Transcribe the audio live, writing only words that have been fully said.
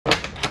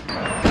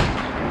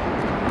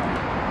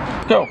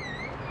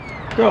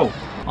Go.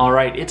 All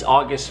right, it's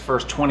August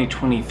 1st,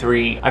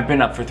 2023. I've been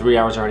up for 3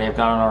 hours already. I've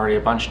gotten already a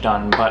bunch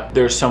done, but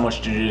there's so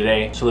much to do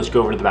today. So let's go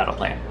over to the battle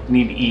plan.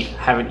 Need to eat,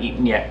 haven't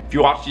eaten yet. If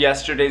you watched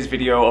yesterday's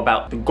video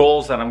about the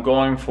goals that I'm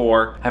going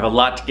for, I have a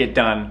lot to get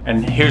done,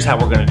 and here's how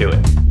we're gonna do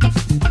it.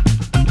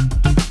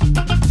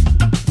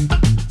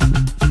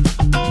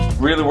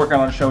 Really working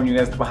on showing you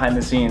guys the behind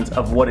the scenes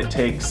of what it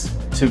takes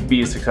to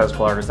be a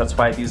successful artist. That's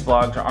why these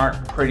vlogs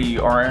aren't pretty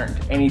or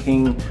aren't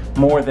anything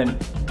more than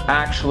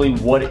actually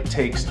what it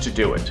takes to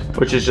do it,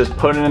 which is just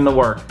putting in the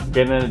work,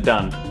 getting it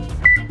done.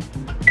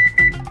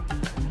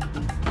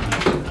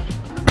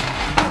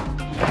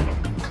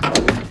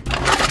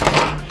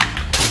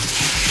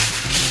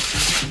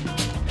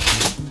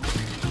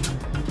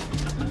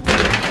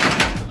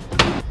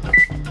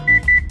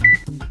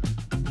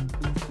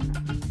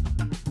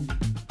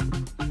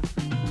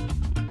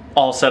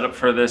 All set up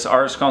for this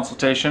artist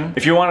consultation.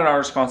 If you want an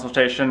artist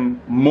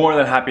consultation, more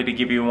than happy to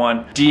give you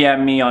one.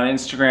 DM me on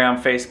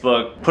Instagram,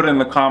 Facebook, put it in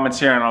the comments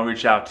here and I'll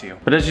reach out to you.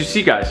 But as you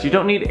see guys, you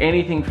don't need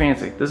anything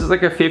fancy. This is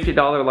like a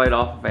 $50 light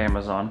off of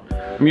Amazon.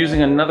 I'm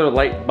using another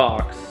light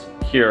box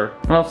here.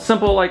 And a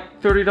simple like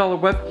 $30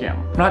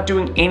 webcam. I'm not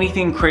doing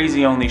anything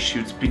crazy on these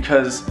shoots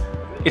because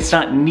it's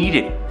not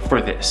needed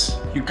for this.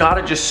 You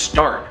gotta just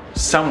start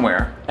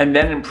somewhere and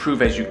then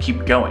improve as you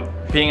keep going.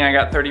 Being I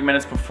got 30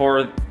 minutes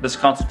before this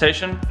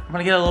consultation, I'm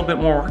gonna get a little bit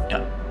more work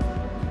done.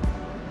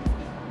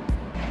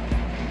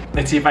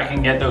 Let's see if I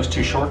can get those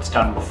 2 shorts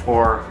done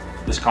before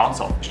this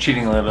consult. I was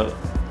cheating a little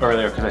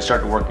earlier because I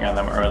started working on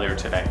them earlier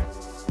today.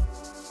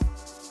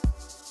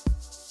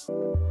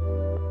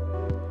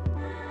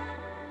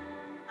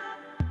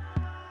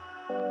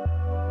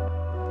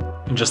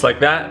 And just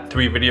like that,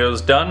 3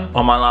 videos done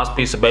on my last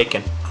piece of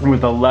bacon.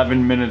 With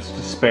 11 minutes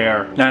to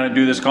spare. Now to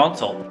do this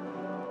consult.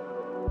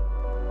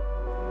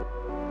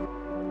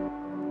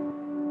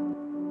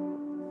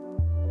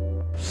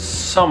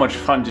 So much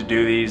fun to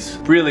do these.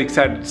 Really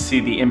excited to see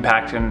the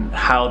impact and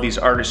how these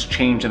artists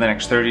change in the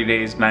next 30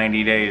 days,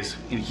 90 days,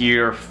 a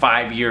year,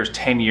 5 years,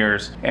 10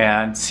 years,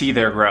 and see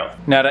their growth.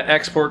 Now to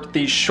export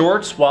these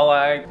shorts while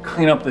I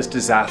clean up this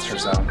disaster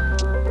zone.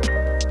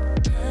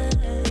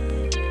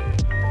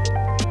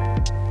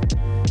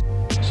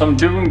 So I'm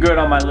doing good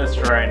on my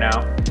list right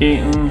now.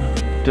 Eaten,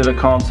 did a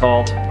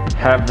consult,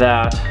 have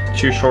that.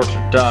 2 shorts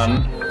are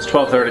done. It's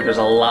 12:30, there's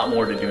a lot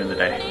more to do in the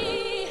day.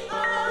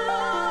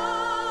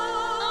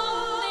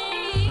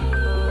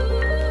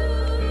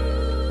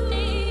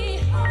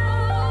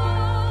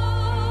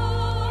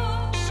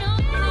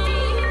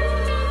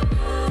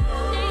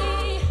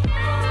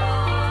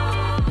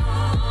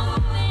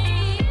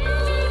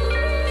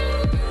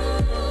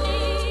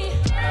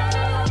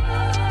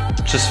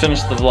 Just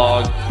finished the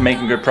vlog,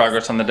 making good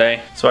progress on the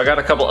day. So I got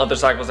a couple other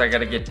cycles I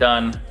gotta get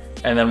done,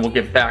 and then we'll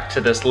get back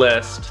to this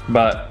list.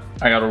 But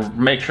I gotta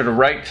make sure to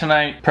write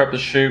tonight, prep the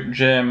shoot,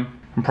 gym,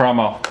 and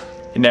promo.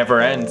 It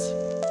never ends.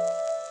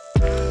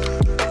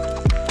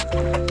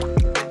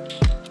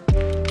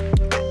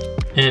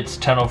 It's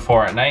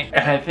 10:04 at night,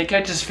 and I think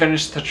I just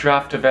finished the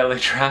draft of LA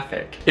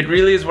Traffic. It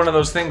really is one of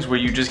those things where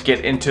you just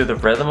get into the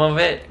rhythm of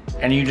it,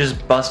 and you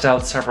just bust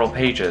out several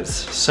pages.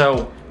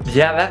 So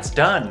yeah, that's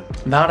done.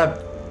 Not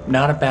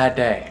a bad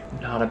day.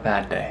 Not a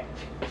bad day.